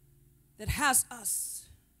that has us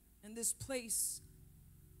in this place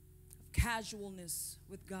of casualness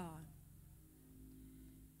with God.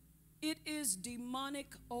 It is demonic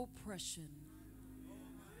oppression.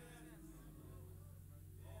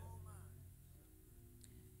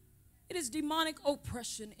 It is demonic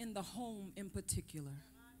oppression in the home in particular.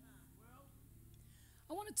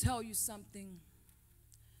 I want to tell you something.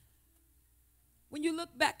 When you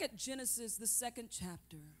look back at Genesis, the 2nd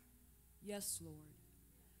chapter, yes, Lord,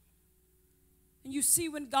 and you see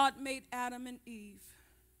when God made Adam and Eve,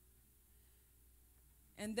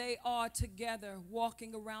 and they are together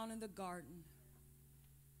walking around in the garden.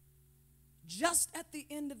 Just at the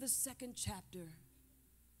end of the 2nd chapter,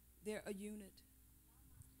 they're a unit.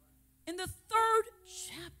 In the 3rd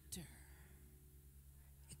chapter,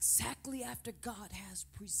 exactly after God has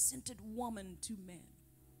presented woman to man,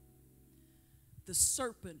 the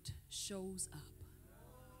serpent shows up.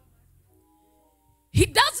 He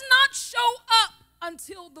does not show up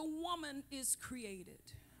until the woman is created.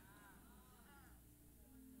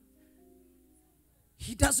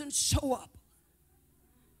 He doesn't show up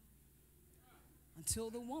until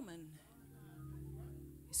the woman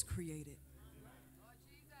is created.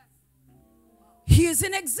 He is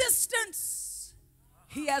in existence.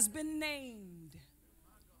 He has been named.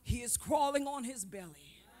 He is crawling on his belly.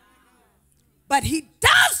 But he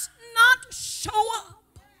does not show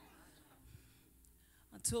up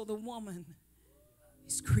until the woman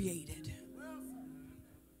is created.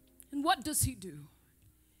 And what does he do?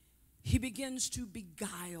 He begins to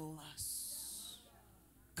beguile us.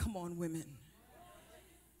 Come on, women.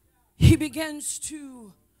 He begins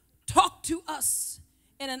to talk to us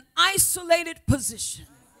in an isolated position.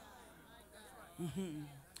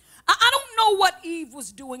 I don't know what Eve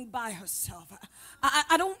was doing by herself.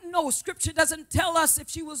 I don't know. Scripture doesn't tell us if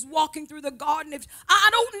she was walking through the garden. I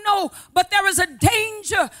don't know. But there is a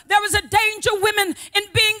danger. There is a danger, women, in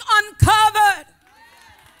being uncovered.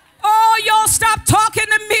 Oh, y'all stop talking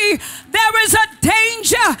to me. There is a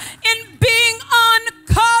danger in being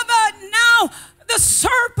uncovered. Now, the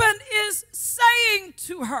serpent is saying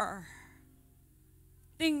to her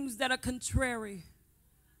things that are contrary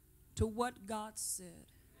to what God said.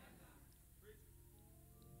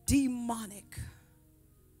 Demonic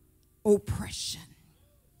oppression.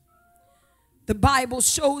 The Bible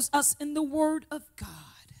shows us in the Word of God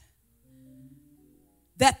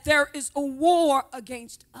that there is a war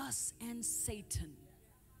against us and Satan.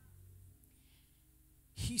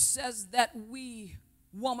 He says that we,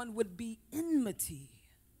 woman, would be enmity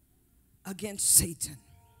against Satan.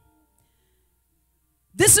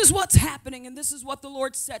 This is what's happening, and this is what the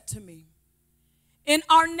Lord said to me. In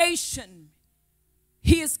our nation,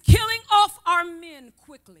 he is killing off our men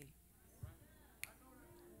quickly.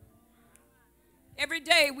 Every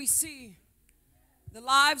day we see the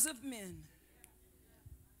lives of men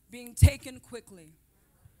being taken quickly,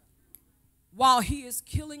 while he is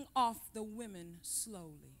killing off the women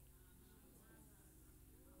slowly.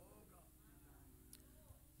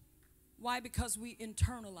 Why? Because we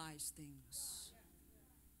internalize things.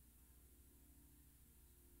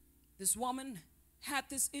 This woman had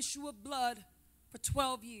this issue of blood for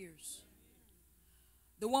 12 years.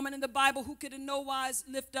 The woman in the Bible who could in no wise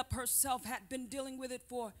lift up herself had been dealing with it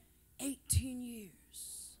for 18 years.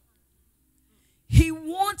 He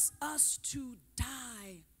wants us to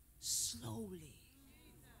die slowly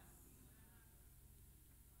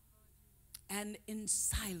and in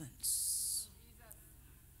silence.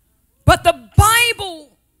 But the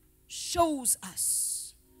Bible shows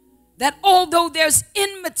us that although there's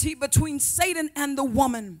enmity between Satan and the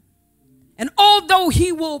woman, And although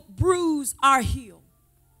he will bruise our heel,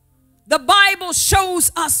 the Bible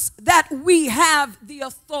shows us that we have the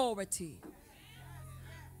authority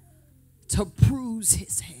to bruise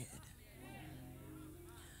his head.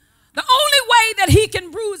 The only way that he can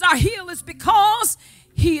bruise our heel is because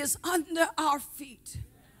he is under our feet.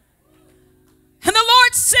 And the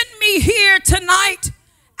Lord sent me here tonight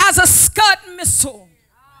as a Scud missile.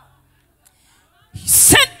 He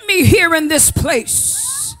sent me here in this place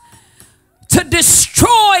to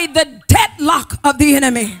destroy the deadlock of the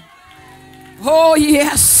enemy. Oh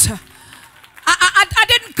yes. I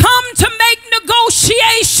didn't come to make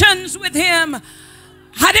negotiations with him.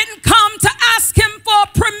 I didn't come to ask him for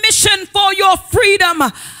permission for your freedom.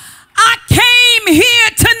 I came here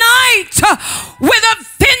tonight with a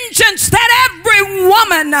vengeance that every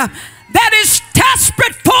woman that is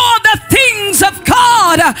desperate for the things of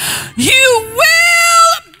God, you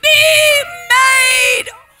will be made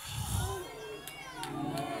whole.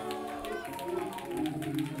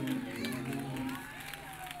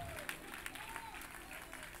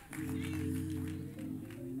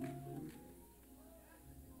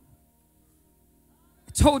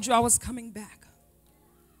 I told you I was coming back.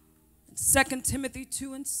 2 Timothy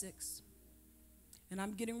 2 and 6. And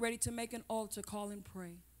I'm getting ready to make an altar call and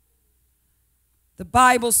pray. The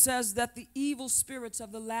Bible says that the evil spirits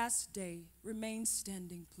of the last day remain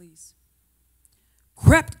standing, please,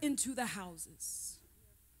 crept into the houses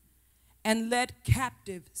and led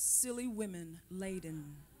captive silly women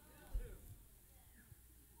laden.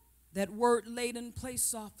 That word laden, play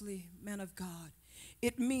softly, man of God.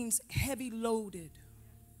 It means heavy loaded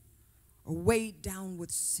or weighed down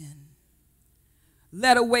with sin,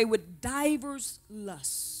 led away with divers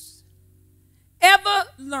lusts, ever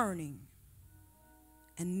learning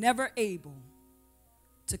and never able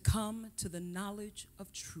to come to the knowledge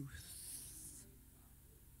of truth.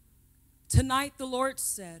 Tonight the Lord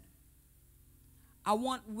said, I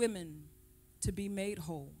want women to be made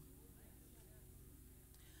whole.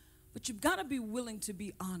 But you've got to be willing to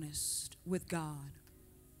be honest with God.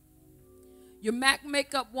 Your MAC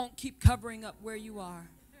makeup won't keep covering up where you are.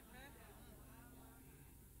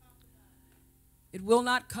 It will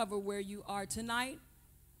not cover where you are tonight.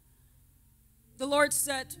 The Lord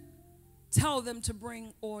said, tell them to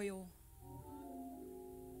bring oil.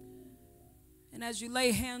 And as you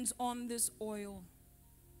lay hands on this oil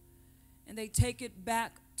and they take it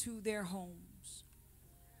back to their homes,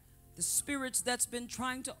 the spirits that's been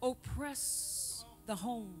trying to oppress the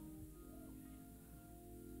home.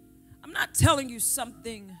 I'm not telling you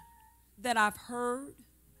something that I've heard.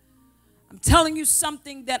 I'm telling you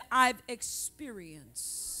something that I've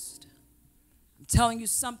experienced. I'm telling you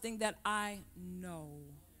something that I know.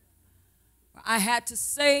 I had to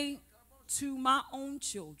say to my own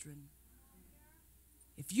children,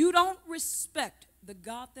 if you don't respect the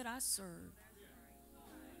God that I serve,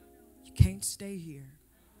 you can't stay here.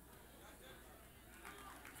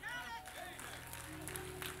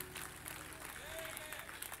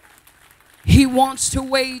 He wants to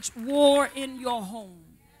wage war in your home.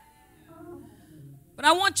 But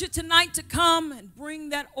I want you tonight to come and bring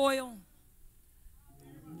that oil.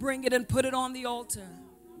 Bring it and put it on the altar.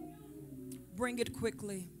 Bring it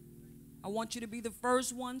quickly. I want you to be the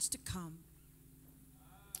first ones to come.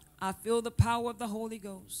 I feel the power of the Holy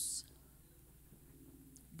Ghost.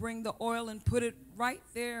 Bring the oil and put it right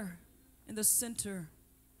there in the center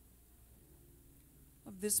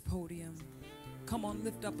of this podium. Come on,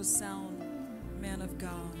 lift up a sound, man of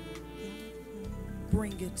God.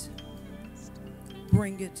 Bring it.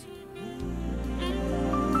 Bring it.